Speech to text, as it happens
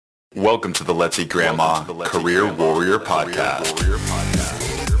Welcome to the Let's Eat Grandma Career Warrior Podcast.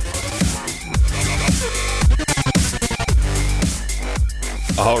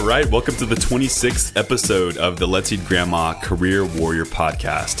 All right, welcome to the 26th episode of the Let's Eat Grandma Career Warrior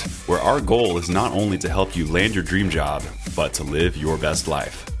Podcast, where our goal is not only to help you land your dream job, but to live your best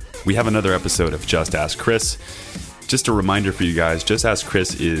life. We have another episode of Just Ask Chris. Just a reminder for you guys, Just Ask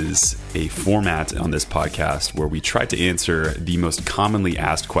Chris is a format on this podcast where we try to answer the most commonly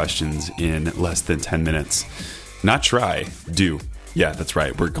asked questions in less than 10 minutes. Not try, do. Yeah, that's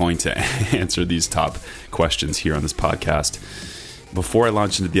right. We're going to answer these top questions here on this podcast. Before I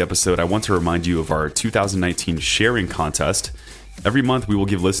launch into the episode, I want to remind you of our 2019 sharing contest. Every month, we will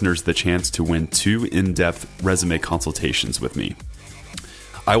give listeners the chance to win 2 in-depth resume consultations with me.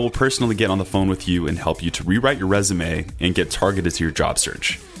 I will personally get on the phone with you and help you to rewrite your resume and get targeted to your job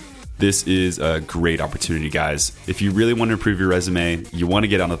search. This is a great opportunity, guys. If you really want to improve your resume, you want to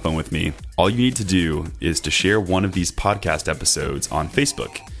get on the phone with me, all you need to do is to share one of these podcast episodes on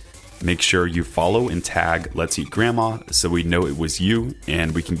Facebook. Make sure you follow and tag Let's Eat Grandma so we know it was you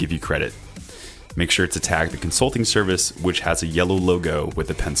and we can give you credit. Make sure to tag the consulting service, which has a yellow logo with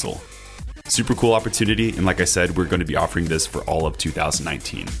a pencil. Super cool opportunity, and like I said, we're going to be offering this for all of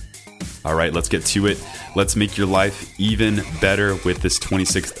 2019. All right, let's get to it. Let's make your life even better with this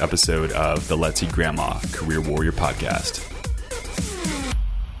 26th episode of the Let's Eat Grandma Career Warrior Podcast.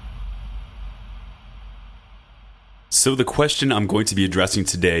 So the question I'm going to be addressing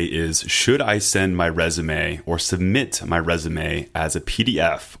today is, should I send my resume or submit my resume as a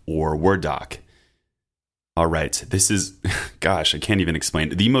PDF or Word doc? All right, this is, gosh, I can't even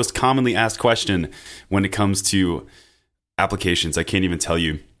explain. The most commonly asked question when it comes to applications, I can't even tell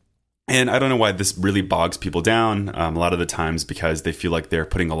you. And I don't know why this really bogs people down a lot of the times, because they feel like they're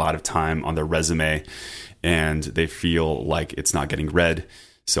putting a lot of time on their resume and they feel like it's not getting read.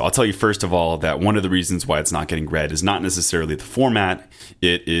 So I'll tell you first of all that one of the reasons why it's not getting read is not necessarily the format,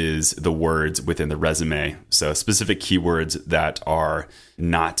 it is the words within the resume. So specific keywords that are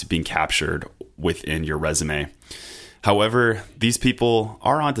not being captured within your resume. However, these people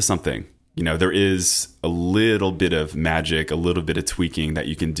are onto something. You know, there is a little bit of magic, a little bit of tweaking that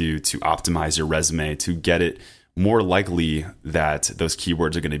you can do to optimize your resume to get it more likely that those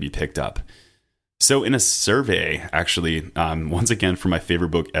keywords are going to be picked up. So in a survey, actually, once again, for my favorite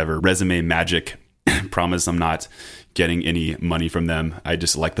book ever, Resume Magic, promise I'm not getting any money from them. I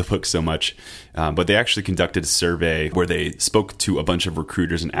just like the book so much. But they actually conducted a survey where they spoke to a bunch of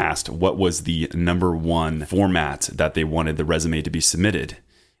recruiters and asked what was the number one format that they wanted the resume to be submitted.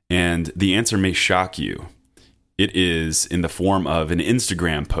 And the answer may shock you. It is in the form of an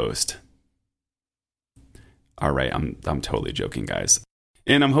Instagram post. All right, I'm totally joking, guys.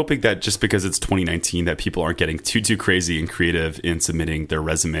 And I'm hoping that just because it's 2019 that people aren't getting too crazy and creative in submitting their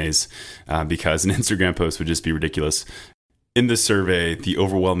resumes, because an Instagram post would just be ridiculous. In this survey, the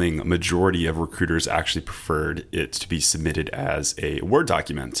overwhelming majority of recruiters actually preferred it to be submitted as a Word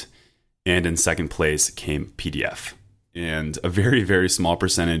document. And in second place came PDF. And a very, very small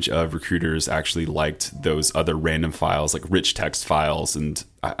percentage of recruiters actually liked those other random files like rich text files and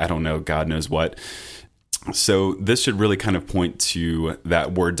I don't know, God knows what. So this should really kind of point to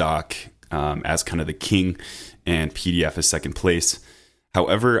that Word doc as kind of the king and PDF as second place.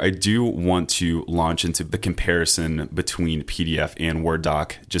 However, I do want to launch into the comparison between PDF and Word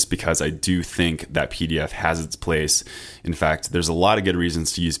doc just because I do think that PDF has its place. In fact, there's a lot of good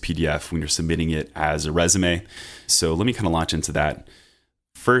reasons to use PDF when you're submitting it as a resume. So let me kind of launch into that.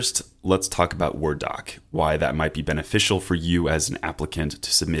 First, let's talk about Word doc, why that might be beneficial for you as an applicant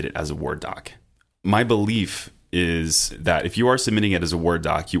to submit it as a Word doc. My belief is that if you are submitting it as a Word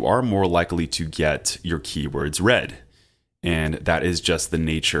doc, you are more likely to get your keywords read. And that is just the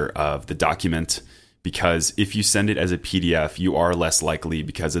nature of the document, because if you send it as a PDF, you are less likely,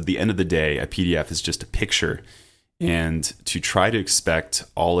 because at the end of the day, a PDF is just a picture. And to try to expect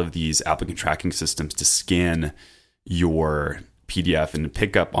all of these applicant tracking systems to scan your PDF and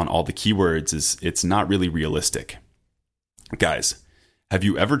pick up on all the keywords it's not really realistic. Guys, have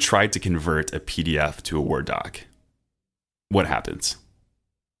you ever tried to convert a PDF to a Word doc? What happens?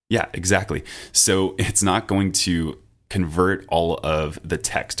 Yeah, exactly. So it's not going to convert all of the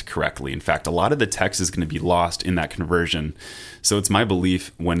text correctly. In fact, a lot of the text is going to be lost in that conversion. So it's my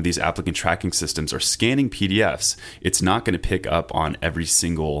belief when these applicant tracking systems are scanning PDFs, it's not going to pick up on every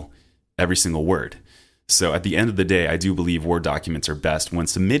single word. So at the end of the day, I do believe Word documents are best when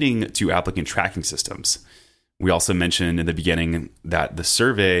submitting to applicant tracking systems. We also mentioned in the beginning that the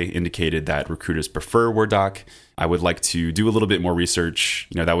survey indicated that recruiters prefer Word doc. I would like to do a little bit more research.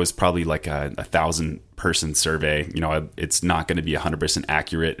 That was probably like a 1,000-person survey. It's not going to be 100%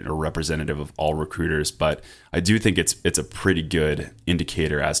 accurate or representative of all recruiters, but I do think it's a pretty good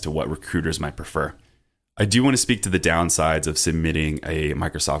indicator as to what recruiters might prefer. I do want to speak to the downsides of submitting a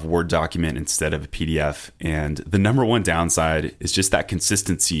Microsoft Word document instead of a PDF. And the number one downside is just that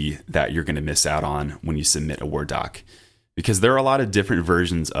consistency that you're going to miss out on when you submit a Word doc. Because there are a lot of different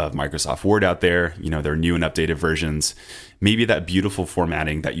versions of Microsoft Word out there. There are new and updated versions. Maybe that beautiful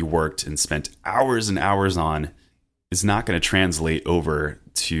formatting that you worked and spent hours and hours on is not going to translate over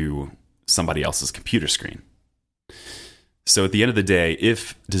to somebody else's computer screen. So at the end of the day,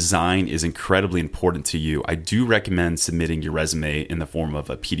 if design is incredibly important to you, I do recommend submitting your resume in the form of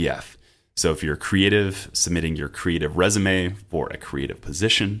a PDF. So if you're creative, submitting your creative resume for a creative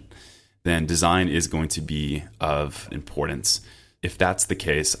position, then design is going to be of importance. If that's the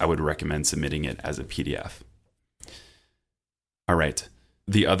case, I would recommend submitting it as a PDF. All right.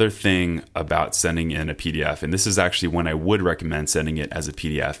 The other thing about sending in a PDF, and this is actually when I would recommend sending it as a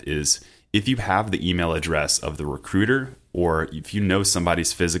PDF, is if you have the email address of the recruiter, or if you know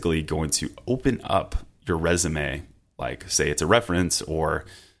somebody's physically going to open up your resume, like say it's a reference, or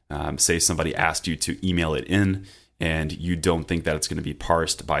say somebody asked you to email it in and you don't think that it's going to be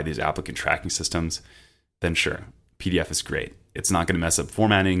parsed by these applicant tracking systems, then sure, PDF is great. It's not going to mess up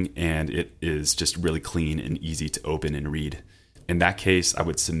formatting, and it is just really clean and easy to open and read. In that case, I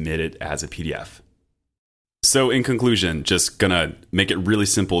would submit it as a PDF. So in conclusion, just gonna make it really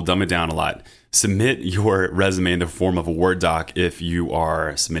simple, dumb it down a lot. Submit your resume in the form of a Word doc if you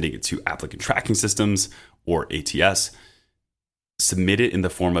are submitting it to applicant tracking systems or ATS. Submit it in the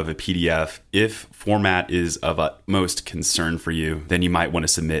form of a PDF. If format is of utmost concern for you, then you might want to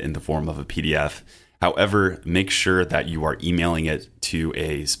submit in the form of a PDF. However, make sure that you are emailing it to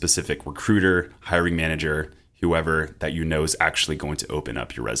a specific recruiter, hiring manager, whoever that you know is actually going to open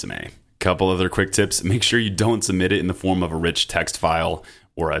up your resume. Couple other quick tips. Make sure you don't submit it in the form of a rich text file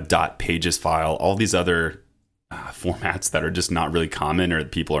or a .pages file. All these other formats that are just not really common or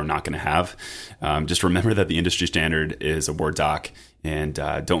people are not going to have. Just remember that the industry standard is a Word doc, and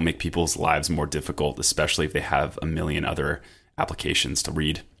don't make people's lives more difficult, especially if they have a million other applications to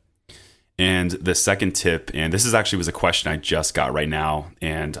read. And the second tip, and this was a question I just got right now,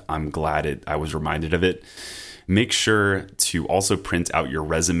 and I'm glad I was reminded of it. Make sure to also print out your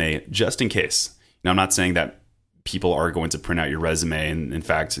resume just in case. Now, I'm not saying that people are going to print out your resume. And in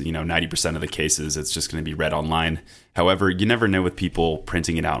fact, 90% of the cases, it's just going to be read online. However, you never know with people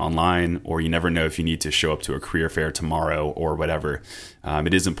printing it out online, or you never know if you need to show up to a career fair tomorrow or whatever.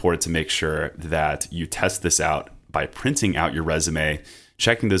 It is important to make sure that you test this out by printing out your resume,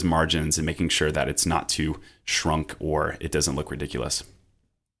 checking those margins, and making sure that it's not too shrunk or it doesn't look ridiculous.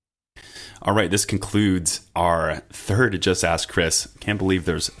 All right, this concludes our third Just Ask Chris. Can't believe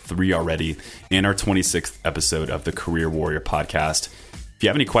there's 3 already, and our 26th episode of the Career Warrior podcast. If you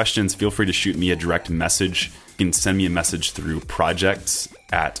have any questions, feel free to shoot me a direct message. You can send me a message through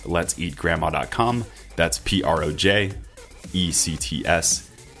projects@letseatgrandma.com. That's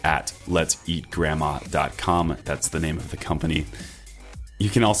projects@letseatgrandma.com. That's the name of the company. You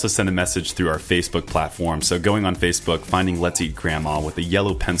can also send a message through our Facebook platform. So going on Facebook, finding Let's Eat Grandma with a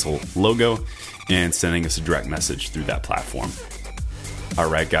yellow pencil logo, and sending us a direct message through that platform. All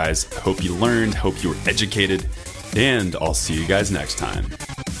right, guys. Hope you learned. Hope you were educated. And I'll see you guys next time.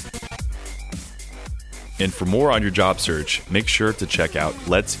 And for more on your job search, make sure to check out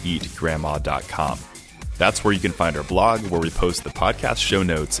letseatgrandma.com. That's where you can find our blog, where we post the podcast show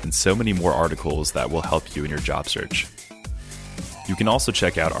notes and so many more articles that will help you in your job search. You can also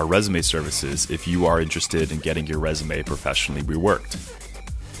check out our resume services if you are interested in getting your resume professionally reworked.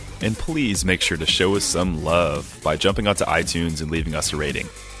 And please make sure to show us some love by jumping onto iTunes and leaving us a rating.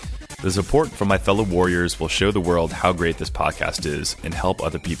 The support from my fellow warriors will show the world how great this podcast is and help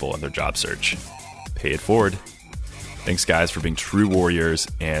other people in their job search. Pay it forward. Thanks, guys, for being true warriors,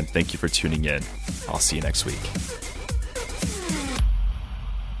 and thank you for tuning in. I'll see you next week.